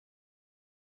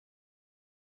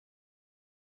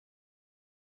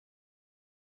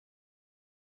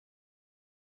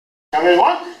Come in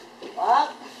one.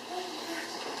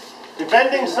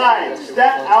 Defending side.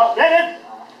 Step out. Net it.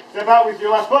 Step out with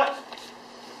your left foot.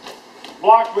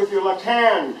 Block with your left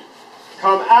hand.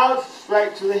 Come out.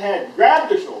 Strike to the head. Grab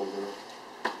the shoulder.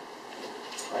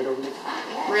 Right over the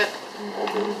top. Rip.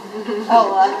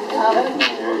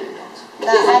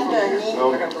 Underneath.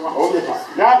 Over the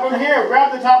top. Now from here,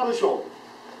 grab the top of the shoulder.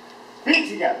 Feet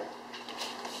together.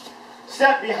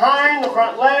 Step behind the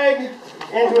front leg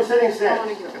into a sitting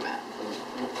stance.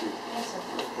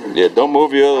 Yeah, don't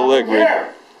move your other leg,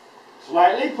 Here,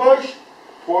 slightly push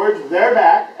towards their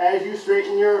back as you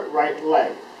straighten your right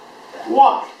leg.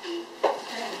 One.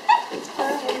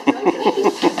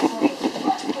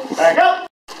 Back up.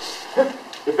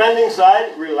 Defending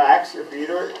side, relax your feet,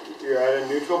 or you're at a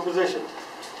neutral position.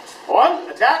 One,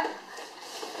 attack.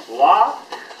 Block.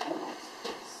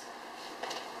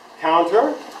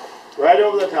 Counter. Right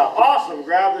over the top. Awesome.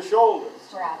 Grab the shoulders.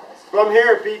 From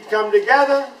here, feet come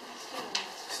together.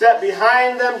 Step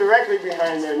behind them, directly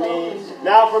behind their knees.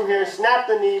 Now from here, snap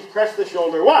the knees, press the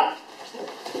shoulder. One.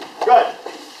 Good.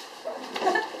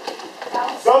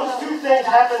 Those two things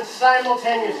happen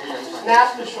simultaneously.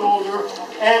 Snap the shoulder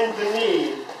and the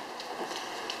knee.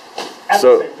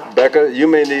 So, Becca, you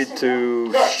may need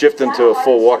to shift into a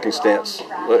full walking stance.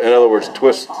 In other words,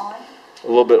 twist a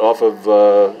little bit off of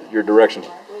your direction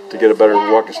to get a better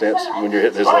walking stance when you're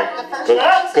hitting his leg.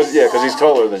 Because he's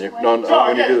taller than you. No,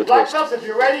 when you do the twist. Black belts, if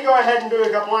you're ready, go ahead and do a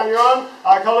couple on your own.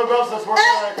 Color belts, let's work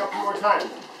on it a couple more times.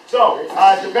 So,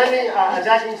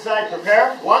 attacking side,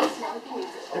 prepare. One.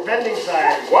 Defending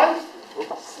side, one.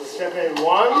 Step in,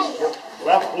 one.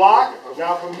 Left block.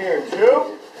 Now from here,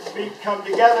 two. Feet come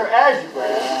together as you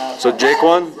grab. So,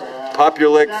 Jaquan, pop your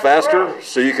leg faster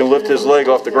so you can lift his leg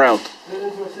off the ground.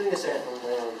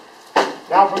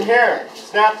 Now from here,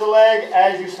 snap the leg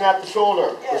as you snap the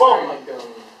shoulder. Boom.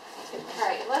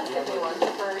 Alright, let's get the one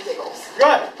for giggles.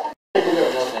 Good.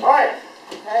 Alright.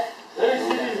 Let me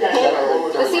see these guys.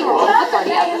 Let's see where one foot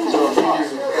already out.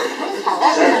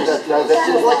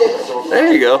 There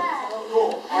you go.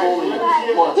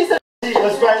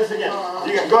 Let's try this again.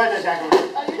 Go ahead and attack him.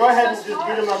 Go ahead and just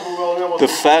beat him up and roll. The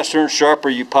faster and sharper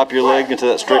you pop your leg into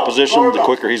that straight position, the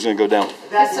quicker he's going to go down.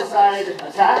 Attacking side,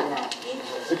 attack.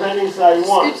 Defending side,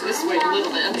 one. This way a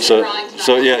little bit.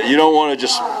 So yeah, you don't want to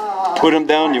just put him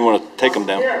down, you want to take him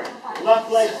down. Here,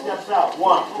 left leg steps out,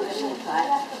 one.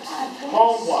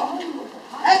 Home block.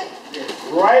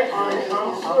 Right arm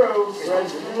comes through,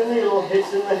 threads through the needle,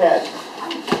 hits in the head.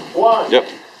 One. Yep.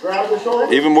 Grab the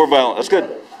shoulder. Even more violent. That's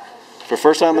good. For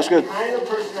first time, that's good. Behind the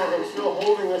person that is still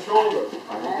holding the shoulder.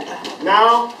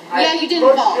 Now, yeah, you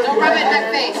didn't fall. Don't rub it in my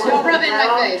face. Don't rub it in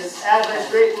my face. As I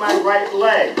straighten my right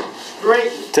leg.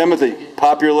 Straight. Timothy,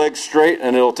 pop your leg straight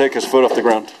and it'll take his foot off the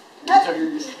ground. Now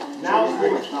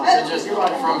straight. So just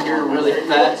from here really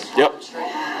fast. Yep.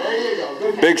 There you go.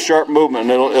 Good. Big sharp movement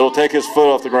and it'll take his foot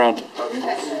off the ground. Very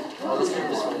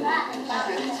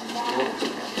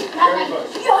good.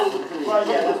 Well,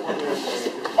 yeah, that's what it is.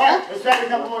 Alright, let's try it a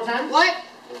couple more times. What?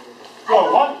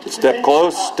 Go, one. Step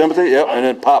close, Timothy, yep, and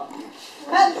then pop.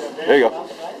 There you go.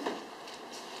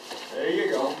 There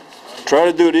you go. Try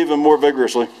to do it even more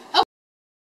vigorously.